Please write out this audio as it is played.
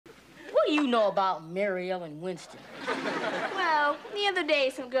do you know about Mary Ellen Winston? Well, the other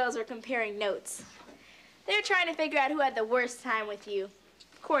day, some girls were comparing notes. They were trying to figure out who had the worst time with you.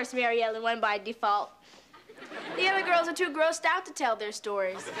 Of course, Mary Ellen won by default. The other girls are too grossed out to tell their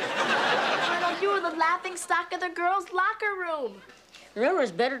stories. Arnold, you were the laughing stock of the girls' locker room. Remember,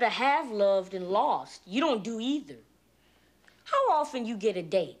 it's better to have loved than lost. You don't do either. How often you get a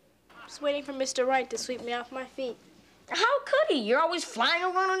date? Just waiting for Mr. Right to sweep me off my feet. How could he? You're always flying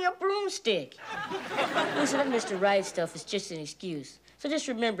around on your broomstick. Listen, that Mr. Right stuff is just an excuse. So just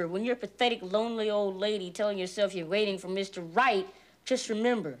remember, when you're a pathetic, lonely old lady telling yourself you're waiting for Mr. Right, just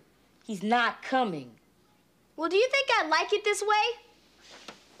remember, he's not coming. Well, do you think I like it this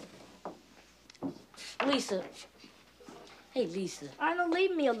way? Lisa. Hey, Lisa. Arnold,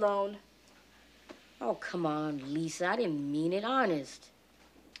 leave me alone. Oh, come on, Lisa. I didn't mean it, honest.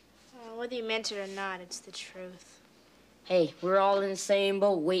 Whether you meant it or not, it's the truth. Hey, we're all in the same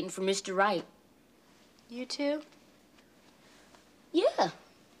boat, waiting for Mr. Right. You too? Yeah,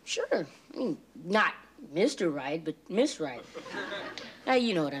 sure. I mean, not Mr. Right, but Miss Right. Now,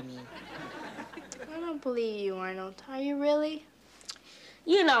 you know what I mean. I don't believe you, Arnold. Are you really?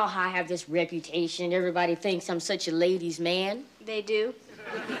 You know how I have this reputation. Everybody thinks I'm such a ladies' man. They do?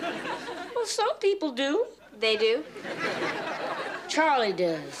 Well, some people do. They do? Charlie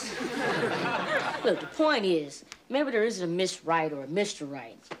does. Look, the point is, maybe there isn't a Miss Right or a Mr.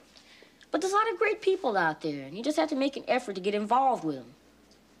 Right. But there's a lot of great people out there, and you just have to make an effort to get involved with them.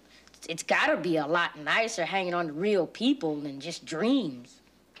 It's gotta be a lot nicer hanging on to real people than just dreams.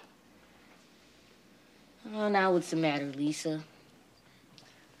 Oh, now what's the matter, Lisa?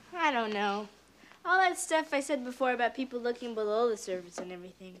 I don't know. All that stuff I said before about people looking below the surface and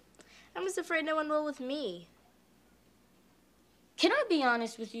everything. I'm just afraid no one will with me. Can I be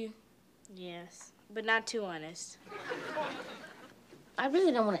honest with you? Yes, but not too honest. I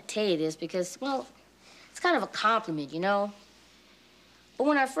really don't want to tell you this because, well, it's kind of a compliment, you know? But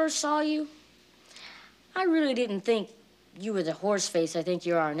when I first saw you, I really didn't think you were the horse face I think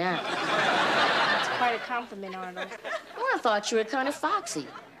you are now. That's quite a compliment, Arnold. Well, I thought you were kind of foxy.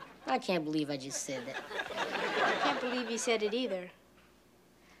 I can't believe I just said that. I can't believe you said it either.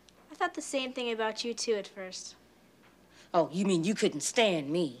 I thought the same thing about you, too, at first. Oh, you mean you couldn't stand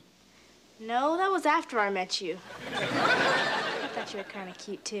me? No, that was after I met you. I thought you were kind of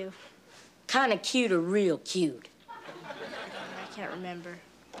cute, too. Kind of cute or real cute? I can't remember.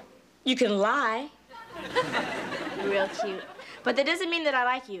 You can lie. Real cute. But that doesn't mean that I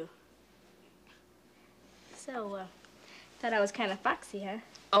like you. So, thought I was kind of foxy, huh?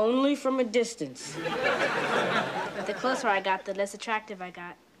 Only from a distance. But the closer I got, the less attractive I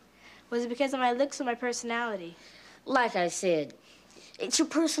got. Was it because of my looks or my personality? Like I said, it's your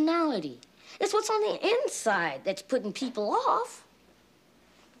personality. It's what's on the inside that's putting people off.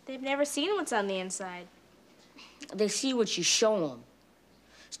 They've never seen what's on the inside. They see what you show them.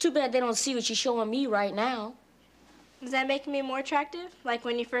 It's too bad they don't see what you're showing me right now. Is that making me more attractive? Like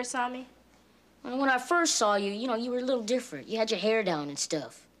when you first saw me? Well, when I first saw you, you know, you were a little different. You had your hair down and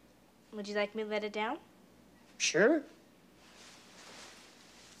stuff. Would you like me to let it down? Sure.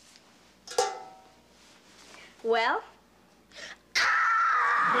 Well?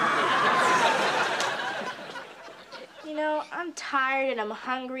 You know, I'm tired and I'm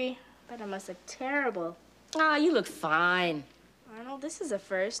hungry, but I must look terrible. Ah, you look fine. Arnold, this is a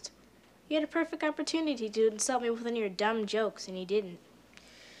first. You had a perfect opportunity to insult me with one of your dumb jokes, and you didn't.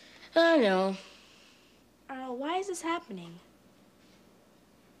 I know. Arnold, why is this happening?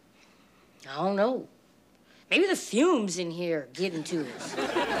 I don't know. Maybe the fumes in here are getting to us.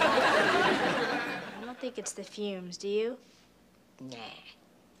 I don't think it's the fumes, do you? Nah.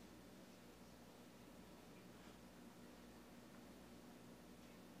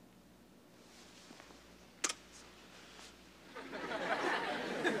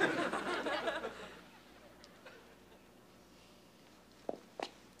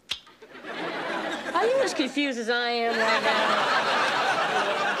 Are you as confused as I am right now?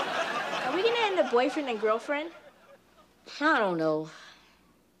 Are we gonna end up boyfriend and girlfriend? I don't know.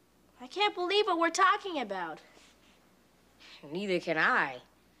 I can't believe what we're talking about. Neither can I.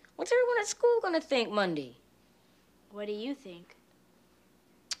 What's everyone at school gonna think Monday? What do you think?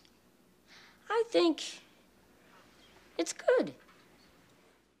 I think it's good.